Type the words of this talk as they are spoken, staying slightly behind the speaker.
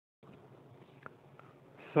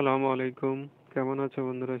আসসালামু আলাইকুম। কেমন আছো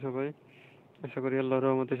বন্ধুরা সবাই? আশা করি আল্লাহর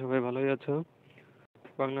রহমতে সবাই ভালোই আছো।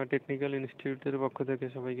 বাংলা টেকনিক্যাল ইনস্টিটিউটের পক্ষ থেকে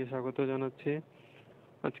সবাইকে স্বাগত জানাচ্ছি।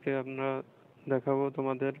 আজকে আমরা দেখাবো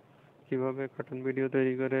তোমাদের কিভাবে কার্টুন ভিডিও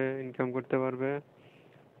তৈরি করে ইনকাম করতে পারবে।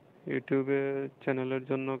 ইউটিউবে চ্যানেলের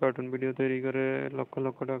জন্য কার্টুন ভিডিও তৈরি করে লক্ষ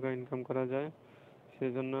লক্ষ টাকা ইনকাম করা যায়।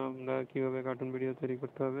 সেই জন্য আমরা কিভাবে কার্টুন ভিডিও তৈরি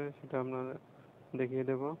করতে হবে সেটা আমরা দেখিয়ে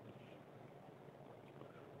দেব।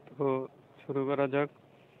 তো শুরু করা যাক।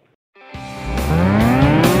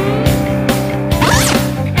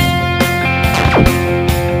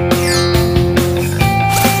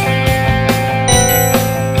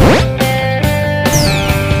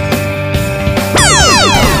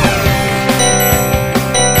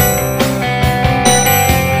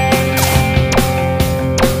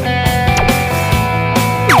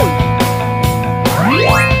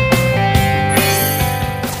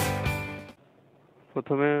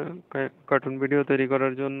 প্রথমে কার্টুন ভিডিও তৈরি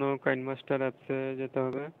করার জন্য কাইনমাস্টার অ্যাপসে যেতে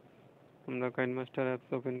হবে। আমরা কাইনমাস্টার অ্যাপস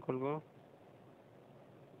ওপেন করব।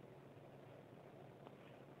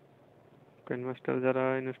 কাইনমাস্টার যারা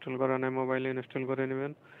ইনস্টল করা নেয় মোবাইলে ইনস্টল করে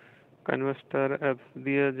নেবেন। কাইনমাস্টার অ্যাপস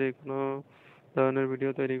দিয়ে যে কোনো ধরনের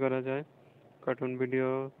ভিডিও তৈরি করা যায়। কার্টুন ভিডিও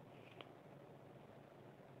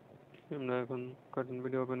আমরা এখন কার্টুন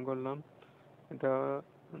ভিডিও ওপেন করলাম। এটা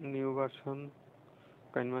নিউ ভার্সন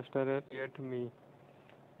কাইনমাস্টারের ক্রিয়েট মি।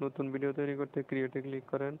 নতুন ভিডিও তৈরি করতে ক্রিয়েটে ক্লিক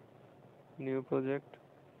করেন, নিউ প্রজেক্ট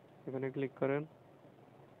এখানে ক্লিক করেন।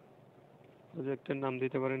 প্রজেক্টের নাম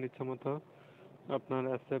দিতে পারেন ইচ্ছা মতো। আপনার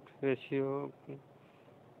অ্যাসেপ্ট রেশিও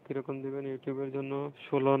কীরকম দেবেন? ইউটিউবের জন্য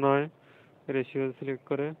 16:9 রেশিও সিলেক্ট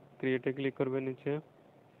করে ক্রিয়েটে ক্লিক করবেন। নিচে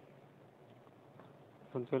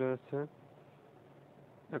এখন চলে আসছে।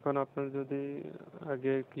 এখন আপনার যদি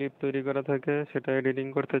আগে ক্লিপ তৈরি করা থাকে সেটা এডিটিং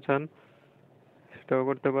করতে চান সেটাও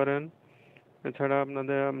করতে পারেন। এছাড়া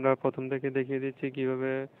আমরা প্রথম থেকে দেখিয়ে দিচ্ছি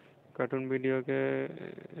কিভাবে কার্টুন ভিডিওকে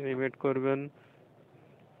অ্যানিমেট করবেন।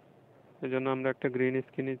 এজন্য আমরা একটা গ্রিন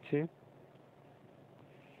স্ক্রিন নিচ্ছি।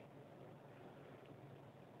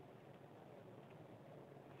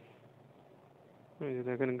 এই যে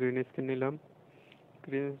দেখেন গ্রিন স্ক্রিন নিলাম।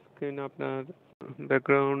 গ্রিন স্ক্রিন আপনার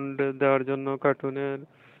ব্যাকগ্রাউন্ড দেওয়ার জন্য কার্টুনের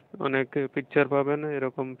অনেক পিকচার পাবেন,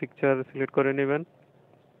 এরকম পিকচার সিলেক্ট করে নেবেন।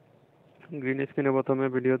 গ্রিন স্ক্রিনে প্রথমে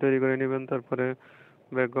ভিডিও তৈরি করে নেবেন, তারপরে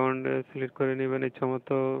ব্যাকগ্রাউন্ড সিলেক্ট করে নেবেন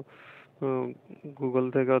ইচ্ছামতো গুগল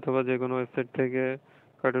থেকে অথবা যে কোনো ওয়েবসাইট থেকে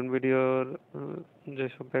কার্টুন ভিডিওর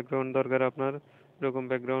যেসব ব্যাকগ্রাউন্ড দরকার আপনার এরকম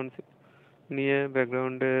ব্যাকগ্রাউন্ড নিয়ে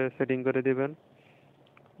ব্যাকগ্রাউন্ডে সেটিং করে দিবেন।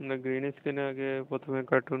 আমরা গ্রিন স্ক্রিনে আগে প্রথমে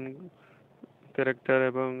কার্টুন ক্যারেক্টার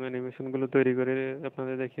এবং অ্যানিমেশনগুলো তৈরি করে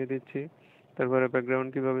আপনাদের দেখিয়ে দিচ্ছি। তারপরে ব্যাকগ্রাউন্ড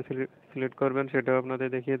কীভাবে সিলেক্ট করবেন সেটাও আপনাদের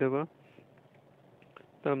দেখিয়ে দেব।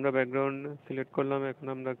 তো আমরা ব্যাকগ্রাউন্ড সিলেক্ট করলাম। এখন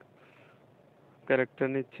আমরা ক্যারেক্টার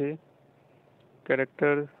নিচ্ছি।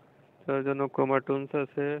 ক্যারেক্টার তার জন্য ক্রোমাটুনস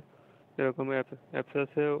আছে, এরকম অ্যাপস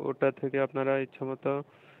আছে, ওটা থেকে আপনারা ইচ্ছামতো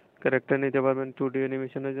ক্যারেক্টার নিতে পারবেন। 2D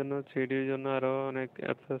অ্যানিমেশনের জন্য, 3Dর জন্য আরও অনেক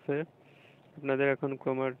অ্যাপস আছে। আপনাদের এখন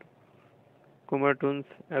ক্রোমাটুনস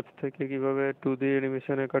অ্যাপস থেকে কিভাবে 2D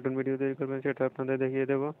অ্যানিমেশনে কার্টুন ভিডিও তৈরি করবেন সেটা আপনাদের দেখিয়ে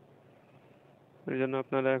দেব। এর জন্য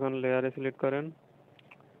আপনারা এখন লেয়ারে সিলেক্ট করেন,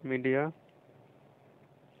 মিডিয়া।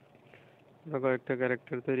 আমরা কয়েকটা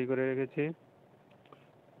ক্যারেক্টার তৈরি করে রেখেছি,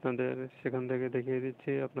 আপনাদের সেখান থেকে দেখিয়ে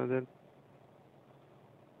দিচ্ছি আপনাদের।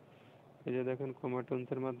 এই যে দেখেন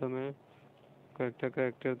ক্রোমাটুনসের মাধ্যমে কয়েকটা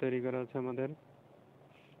ক্যারেক্টার তৈরি করা আছে আমাদের।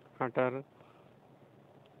 হাঁটার,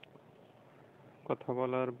 কথা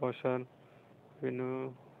বলার, বসার, বিভিন্ন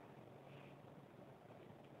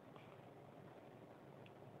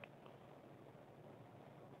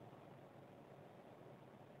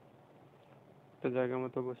একটা জায়গা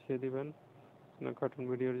মতো বসিয়ে দিবেন কার্টুন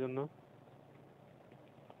ভিডিওর জন্য।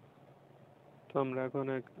 তো আমরা এখন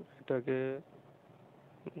এটাকে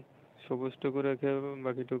সবুজটুকু রেখে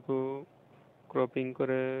বাকিটুকু ক্রপিং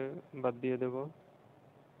করে বাদ দিয়ে দেব।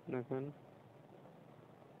 দেখেন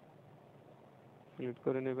সিলেক্ট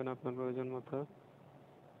করে নেবেন আপনার প্রয়োজন মতো।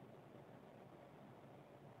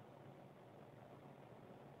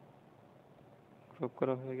 ক্রপ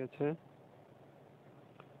করা হয়ে গেছে।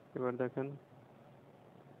 এবার দেখেন,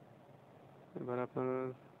 এবার আপনার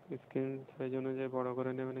স্ক্রিন সাইজ অনুযায়ী বড়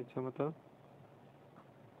করে নেবেন ইচ্ছা মতো।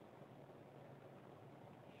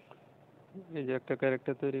 এই যে একটা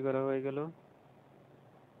ক্যারেক্টার তৈরি করা হয়ে গেল,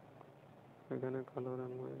 এখানে কালো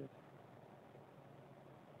রং হয়ে গেছে।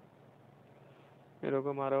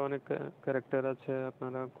 এরকম আরো অনেক ক্যারেক্টার আছে,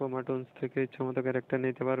 আপনারা ক্রোমাটুনস থেকে ইচ্ছামতো ক্যারেক্টার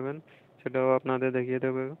নিতে পারবেন, সেটাও আপনাদের দেখিয়ে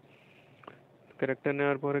দেবে। ক্যারেক্টার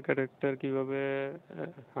নেওয়ার পরে ক্যারেক্টার কিভাবে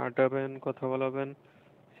হাঁটাবেন, কথা বলাবেন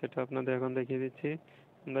সেটা আপনাদের এখন দেখিয়ে দিচ্ছি।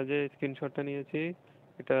 আমরা যে স্ক্রিনশটটা নিয়েছি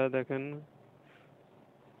এটা দেখেন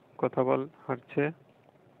হাঁটছে।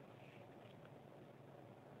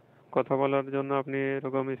 কথা বলার জন্য আপনি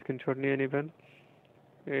এরকম স্ক্রিনশট নিয়ে নেবেন।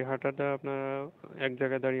 এই হাঁটাটা আপনারা এক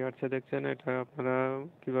জায়গায় দাঁড়িয়ে হাঁটছে দেখছেন, এটা আপনারা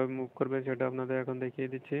কিভাবে মুভ করবেন সেটা আপনাদের এখন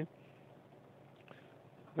দেখিয়ে দিচ্ছি।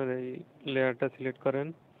 আর এই লেয়ারটা সিলেক্ট করেন,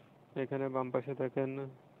 এখানে বাম পাশে দেখেন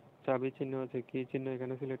চাবি চিহ্ন আছে, কি চিহ্ন,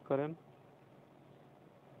 এখানে সিলেক্ট করেন।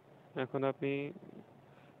 এখন আপনি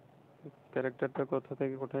ক্যারেক্টারটা কোথা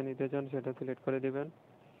থেকে কোথায় নিতে চান সেটা সিলেক্ট করে দিবেন।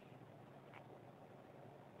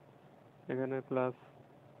 এখানে প্লাস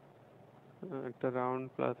একটা রাউন্ড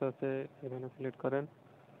প্লাস আছে, এখানে সিলেক্ট করেন।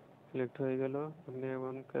 সিলেক্ট হয়ে গেল। আপনি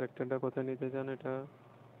এখন ক্যারেক্টারটা কোথায় নিতে চান এটা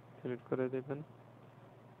সিলেক্ট করে দিবেন।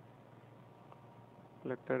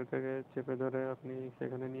 ক্যারেক্টারটাকে চেপে ধরে আপনি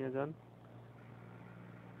সেখানে নিয়ে যান।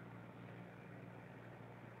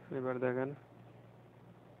 এবার দেখেন,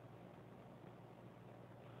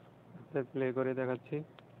 প্লে করে দেখাচ্ছি।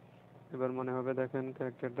 এবার মনে হবে দেখেন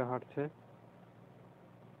ক্যারেক্টারটা হাঁটছে।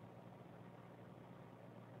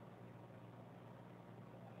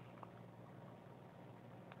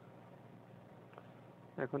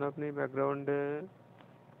 এখন আপনি ব্যাকগ্রাউন্ডে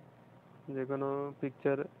যে কোনো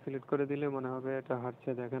পিকচার সিলেক্ট করে দিলে মনে হবে এটা হাঁটছে।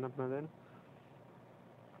 দেখেন আপনাদের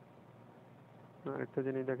আরেকটা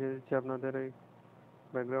জিনিস দেখিয়ে দিচ্ছি আপনাদের, এই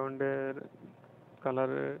ব্যাকগ্রাউন্ডের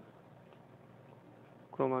কালার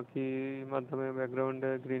ক্রোমা কি মাধ্যমে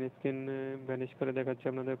ব্যাকগ্রাউন্ডে গ্রিন স্ক্রিন ভ্যানিশ করে দেখাচ্ছে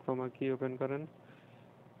আপনাদের। ক্রোমা কি ওপেন করেন,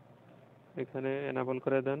 এখানে এনাবল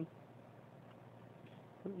করে দেন,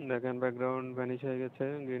 দেখেন ব্যাকগ্রাউন্ড ভ্যানিশ হয়ে গেছে,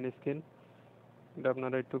 গ্রিন স্ক্রিন। এটা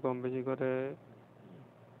আপনারা একটু কম বেশি করে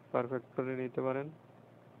পারফেক্ট করে নিতে পারেন।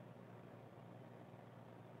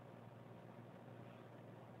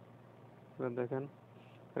 এবার দেখেন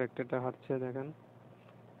ক্যারেক্টারটা হাঁটছে, দেখেন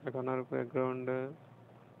এখন আর ব্যাকগ্রাউন্ডে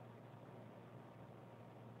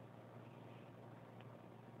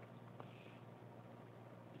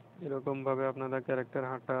এরকম ভাবে আপনারা ক্যারেক্টার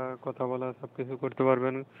হাঁটা, কথা বলা সবকিছু করতে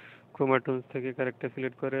পারবেন। ক্রোমা টুলস থেকে ক্যারেক্টার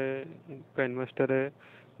সিলেক্ট করে কাইন মাস্টারের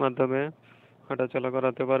মাধ্যমে হাঁটা চলা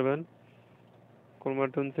করাতে পারবেন। ক্রোমা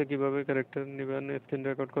টুলসে কিভাবে ক্যারেক্টার নেবেন, স্ক্রিন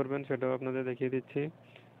রেকর্ড করবেন সেটাও আপনাদের দেখিয়ে দিচ্ছি।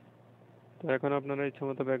 তো এখন আপনারা ইচ্ছা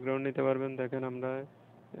মতো ব্যাকগ্রাউন্ড নিতে পারবেন। দেখেন আমরা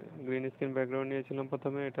গ্রিন স্ক্রিন ব্যাকগ্রাউন্ড নিয়েছিলাম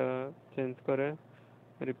প্রথমে, এটা চেঞ্জ করে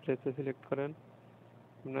রিপ্লেসে সিলেক্ট করেন।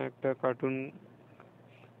 আমরা একটা কার্টুন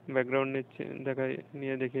ব্যাকগ্রাউন্ড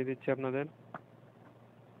নিয়ে দেখিয়ে দিচ্ছি আপনাদের।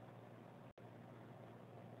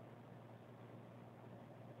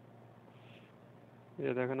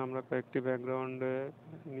 এই দেখেন আমরা কয়েকটি ব্যাকগ্রাউন্ড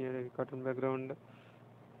নিয়ে কার্টুন ব্যাকগ্রাউন্ড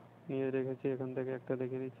নিয়ে রেখেছি, এখান থেকে একটা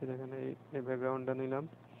দেখিয়ে দিচ্ছি। দেখেন এই ব্যাকগ্রাউন্ডটা নিলাম।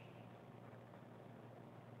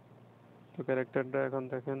 তো ক্যারেক্টারটা এখন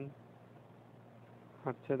দেখেন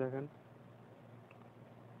হাঁটছে, দেখেন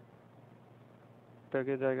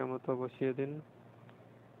এটাকে জায়গা মতো বসিয়ে দিন।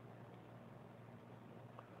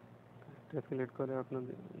 এটা সিলেক্ট করে আপনার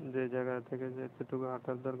যে জায়গা থেকে যেটুকু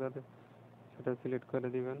হাঁটার দরকার সেটা সিলেক্ট করে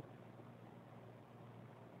দিবেন।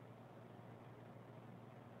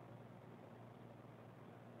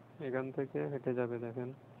 এখান থেকে হেঁটে যাবে, দেখেন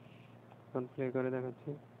এখন প্লে করে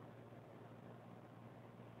দেখাচ্ছি।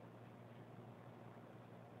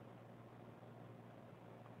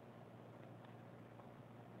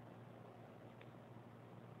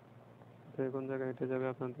 কোন জায়গায় হেঁটে যাবে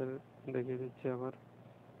আপনাদের দেখিয়ে দিচ্ছি আবার।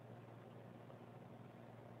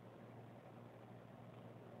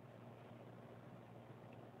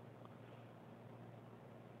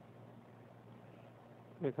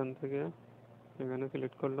 এখান থেকে এখানে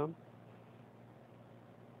সিলেক্ট করলাম,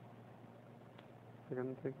 এখান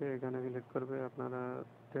থেকে এখানে সিলেক্ট করবে, আপনারা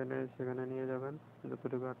টেনে সেখানে নিয়ে যাবেন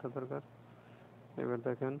যতটুকু হাঁটা দরকার। এবার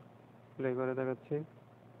দেখেন প্লে করে দেখাচ্ছি।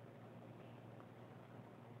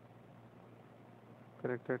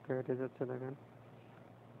 ক্যারেক্টারটা হেঁটে যাচ্ছে, দেখেন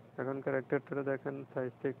এখন ক্যারেক্টারটা দেখেন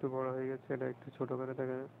সাইজটা একটু বড় হয়ে গেছে, এটা একটু ছোট করে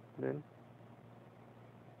দেখা দেন।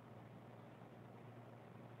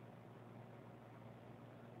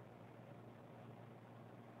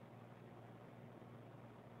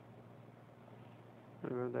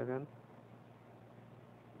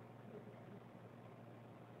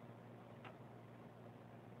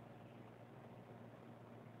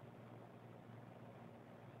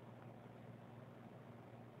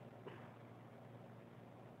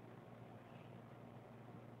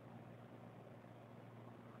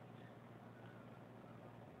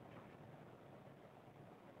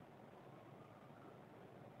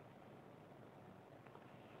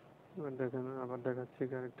 এবার দেখেন আবার দেখাচ্ছি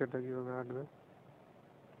ক্যারেক্টারটা কিভাবে হাঁটবে।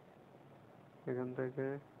 এখান থেকে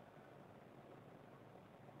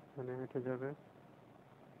এখানে হেঁটে যাবে।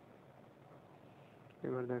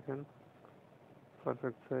 এবার দেখেন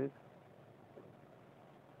পারফেক্ট সাইজ।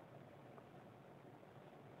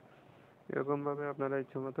 এরকমভাবে আপনারা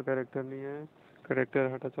ইচ্ছামতো ক্যারেক্টার নিয়ে ক্যারেক্টার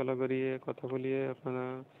হাঁটাচলা করিয়ে কথা বলিয়ে আপনারা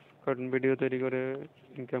কার্টুন ভিডিও তৈরি করে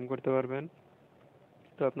ইনকাম করতে পারবেন।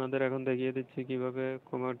 তো আপনাদের এখন দেখিয়ে দিচ্ছি কিভাবে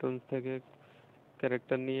কোমাটুন্স থেকে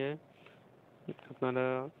ক্যারেক্টার নিয়ে আপনারা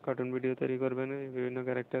কার্টুন ভিডিও তৈরি করবেন। বিভিন্ন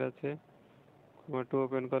ক্যারেক্টার আছে, কোমাটু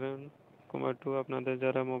ওপেন করেন। কোমাটু আপনাদের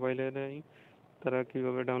যারা মোবাইলে নেই তারা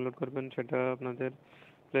কিভাবে ডাউনলোড করবেন সেটা আপনাদের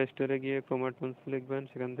প্লে স্টোরে গিয়ে কোমাটুন্স লিখবেন,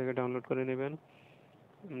 সেখান থেকে ডাউনলোড করে নেবেন।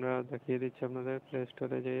 আমরা দেখিয়ে দিচ্ছি আপনাদের প্লে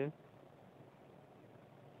স্টোরে যেয়ে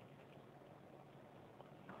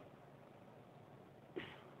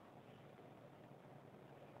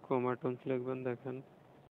কোমাটুন্স লিখবেন, দেখেন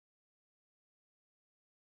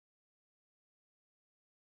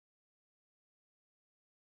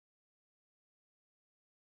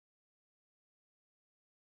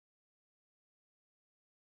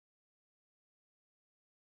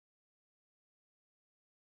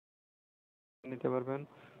নিতে পারবেন,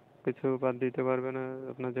 কিছু বাদ দিতে পারবেন,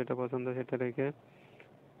 আপনার যেটা পছন্দ সেটা রেখে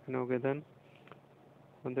এখানে ওকে দেন।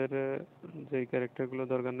 আমাদের যেই ক্যারেক্টারগুলো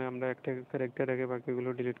দরকার নেই আমরা একটা ক্যারেক্টার রেখে বাকিগুলো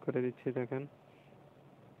ডিলিট করে দিচ্ছি। দেখেন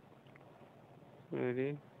রেডি,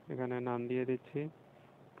 এখানে নাম দিয়ে দিচ্ছি,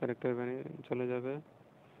 ক্যারেক্টার চলে যাবে।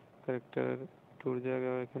 ক্যারেক্টার টুর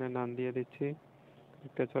জায়গায় এখানে নাম দিয়ে দিচ্ছি,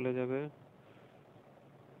 ক্যারেক্টার চলে যাবে।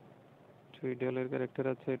 সুইডেলের ক্যারেক্টার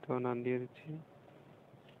আছে, এটাও নাম দিয়ে দিচ্ছি,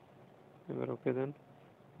 এবার ওকে দেন।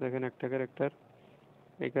 দেখেন একটা ক্যারেক্টার,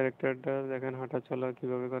 এই ক্যারেক্টারটা দেখেন হাঁটা চলা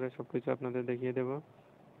কিভাবে করে সবকিছু আপনাদের দেখিয়ে দেবো।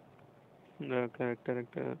 ক্যারেক্টার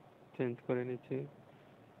একটা চেঞ্জ করে নিচ্ছি।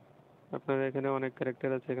 আপনারা এখানে অনেক ক্যারেক্টার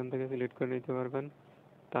আছে, এখান থেকে সিলেক্ট করে নিতে পারবেন।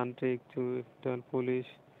 তান্ত্রিক, চুইস্টাল, পুলিশ,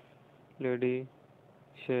 লেডি,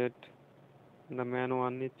 শেট, দ্য ম্যান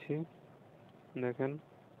ওয়ান নিচ্ছি। দেখেন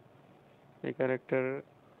এই ক্যারেক্টার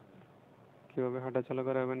কীভাবে হাঁটাচলা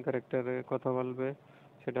করাবেন, ক্যারেক্টারে কথা বলবে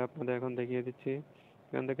সেটা আপনাদের এখন দেখিয়ে দিচ্ছি।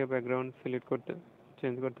 এখান থেকে ব্যাকগ্রাউন্ড সিলেক্ট করতে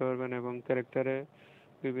চেঞ্জ করতে পারবেন এবং ক্যারেক্টারে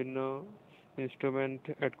বিভিন্ন ইনস্ট্রুমেন্ট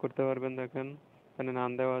অ্যাড করতে পারবেন। দেখেন এখানে নাম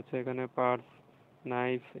দেওয়া আছে, এখানে purse,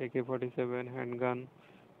 knife, AK-47, handgun,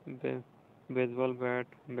 baseball bat,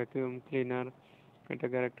 vacuum cleaner. এটা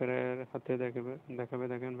ক্যারেক্টারের হাতে দেখাবে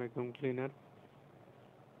দেখেন ভ্যাকুয়াম ক্লিনার।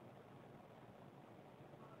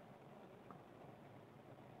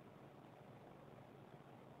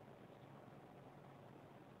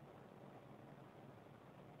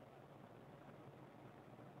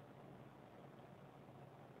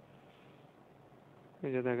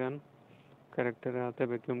 এই যে দেখেন ক্যারেক্টারের হাতে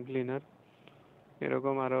ভ্যাকুয়াম ক্লিনার।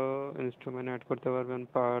 এরকম আরও ইনস্ট্রুমেন্ট অ্যাড করতে পারবেন,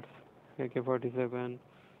 পার্টস, AK-47।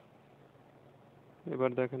 এবার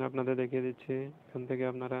দেখেন আপনাদের দেখিয়ে দিচ্ছি, এখান থেকে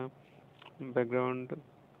আপনারা ব্যাকগ্রাউন্ড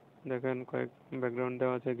দেখেন কয়েক ব্যাকগ্রাউন্ড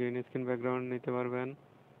দেওয়া আছে, গ্রিন স্ক্রিন ব্যাকগ্রাউন্ড নিতে পারবেন।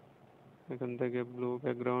 এখান থেকে ব্লু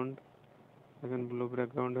ব্যাকগ্রাউন্ড, দেখেন ব্লু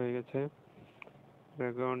ব্যাকগ্রাউন্ড হয়ে গেছে।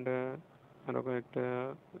 ব্যাকগ্রাউন্ডে আরও কয়েকটা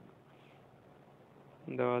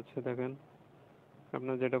দেওয়া আছে, দেখেন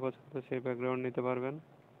আপনার যেটা পছন্দ সেই ব্যাকগ্রাউন্ড নিতে পারবেন।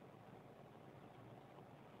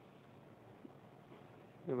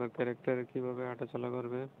 এবার ক্যারেক্টার কিভাবে হাঁটাচলা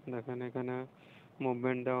করবে দেখেন, এখানে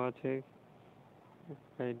মুভমেন্ট দেওয়া আছে,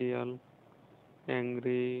 ideal,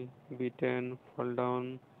 angry, beaten, fall down,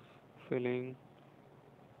 feeling,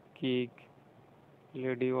 kick,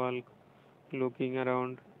 lady walk, looking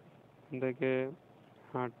around থেকে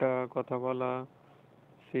হাঁটা, কথা বলা,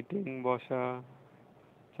 সিটিং বসা,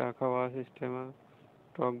 চা খাওয়া সিস্টেম,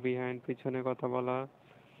 টক বিহাইন্ড পিছনে কথা বলা,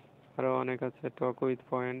 আরও অনেক আছে, টক উইথ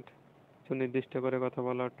পয়েন্ট কিছু নির্দিষ্ট করে কথা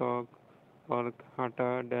বলা, টক, ওয়ার্ক, হাঁটা,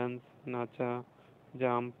 ড্যান্স, নাচা,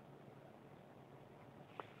 জাম্প।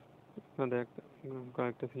 আপনাদের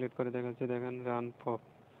কয়েকটা সিলেক্ট করে দেখাচ্ছি, দেখেন রান, পপ,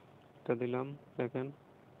 এটা দিলাম। দেখেন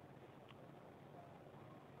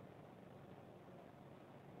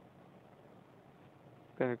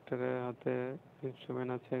ক্যারেক্টারের হাতে ইনস্ট্রুমেন্ট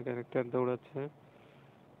আছে, ক্যারেক্টার দৌড়াচ্ছে।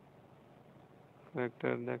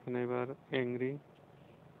 ক্যারেক্টার দেখেন এবার অ্যাংরি,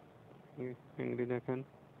 অ্যাংরি দেখেন।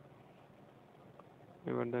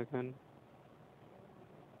 এবার দেখেন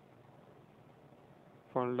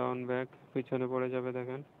ফল ডাউন, ব্যাক, পিছনে পড়ে যাবে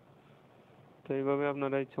দেখেন। তো এইভাবে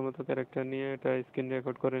আপনারা ইচ্ছামতো ক্যারেক্টার নিয়ে এটা স্ক্রিন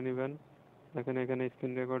রেকর্ড করে নেবেন। দেখেন এখানে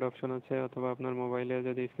স্ক্রিন রেকর্ড অপশন আছে, অথবা আপনার মোবাইলে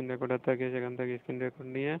যদি স্ক্রিন রেকর্ডার থাকে সেখান থেকে স্ক্রিন রেকর্ড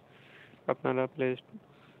নিয়ে আপনারা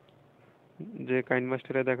যে কাইন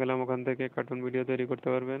মাস্টারে দেখালাম ওখান থেকে কার্টুন ভিডিও তৈরি করতে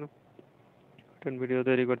পারবেন। কার্টুন ভিডিও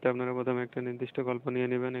তৈরি করতে আপনারা প্রথমে একটা নির্দিষ্ট গল্প নিয়ে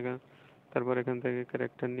নেবেন, তারপর এখান থেকে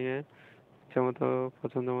ক্যারেক্টার নিয়ে ইচ্ছামতো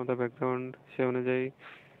পছন্দ মতো ব্যাকগ্রাউন্ড সে অনুযায়ী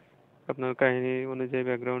আপনার কাহিনী অনুযায়ী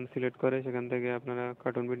ব্যাকগ্রাউন্ড সিলেক্ট করে সেখান থেকে আপনারা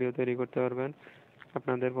কার্টুন ভিডিও তৈরি করতে পারবেন।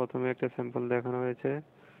 আপনাদের প্রথমে একটা স্যাম্পল দেখানো হয়েছে,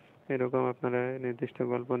 এরকম আপনারা নির্দিষ্ট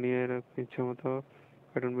গল্প নিয়ে ইচ্ছামতো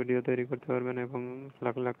কার্টুন ভিডিও তৈরি করতে পারবেন এবং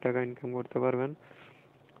লাখ লাখ টাকা ইনকাম করতে পারবেন।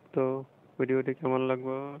 তো ভিডিওটি কেমন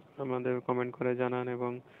লাগলো আমাদের কমেন্ট করে জানান,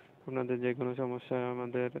 এবং আপনাদের যে কোনো সমস্যা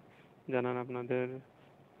আমাদের জানান, আপনাদের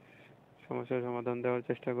সমস্যার সমাধান দেওয়ার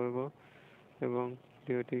চেষ্টা করব। এবং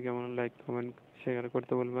ভিডিওটি কেমন লাইক কমেন্ট শেয়ার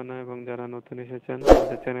করতে ভুলবেন না, এবং যারা নতুন এসেছেন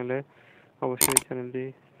আমাদের চ্যানেলে অবশ্যই চ্যানেলটি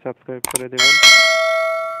সাবস্ক্রাইব করে দেবেন,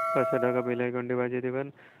 পাশে থাকা বেল আইকনটি বাজিয়ে দেবেন।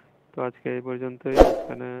 তো আজকে এই পর্যন্তই,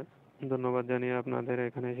 এখানে ধন্যবাদ জানিয়ে আপনাদের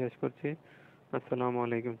এখানে শেষ করছি। আসসালামু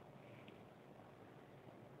আলাইকুম।